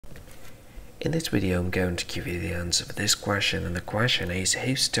In this video, I'm going to give you the answer for this question, and the question is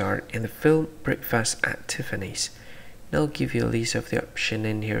who starred in the film Breakfast at Tiffany's? Now I'll give you a list of the options,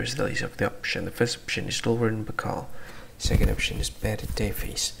 and here's the list of the options. The first option is Lauren Bacall. Second option is Bette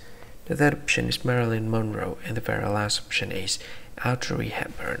Davis. The third option is Marilyn Monroe, and the very last option is Audrey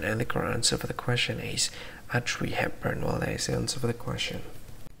Hepburn. And the correct answer for the question is Audrey Hepburn. Well, that is the answer for the question.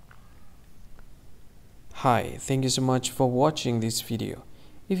 Hi, thank you so much for watching this video.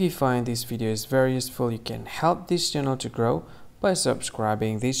 If you find this video is very useful, you can help this channel to grow by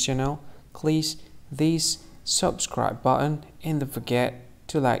subscribing this channel. Click this subscribe button and don't forget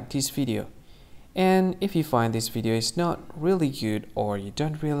to like this video. And if you find this video is not really good, or you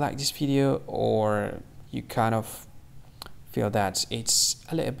don't really like this video, or you kind of feel that it's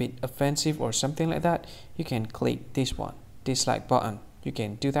a little bit offensive or something like that, you can click this one, dislike button. You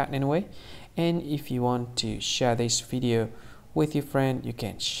can do that anyway. And if you want to share this video with your friend, you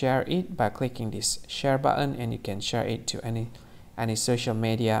can share it by clicking this share button, and you can share it to any social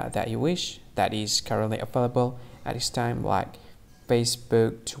media that you wish that is currently available at this time, like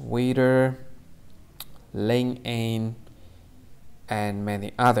Facebook, Twitter, LinkedIn, and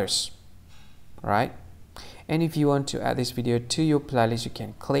many others, right? And if you want to add this video to your playlist, you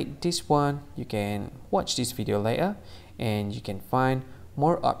can click this one. You can watch this video later, and you can find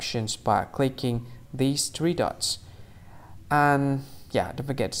more options by clicking these three dots. And yeah, don't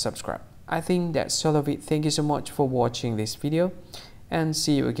forget to subscribe. I think that's all of it. Thank you so much for watching this video, and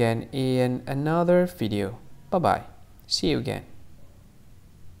see you again in another video. Bye bye. See you again.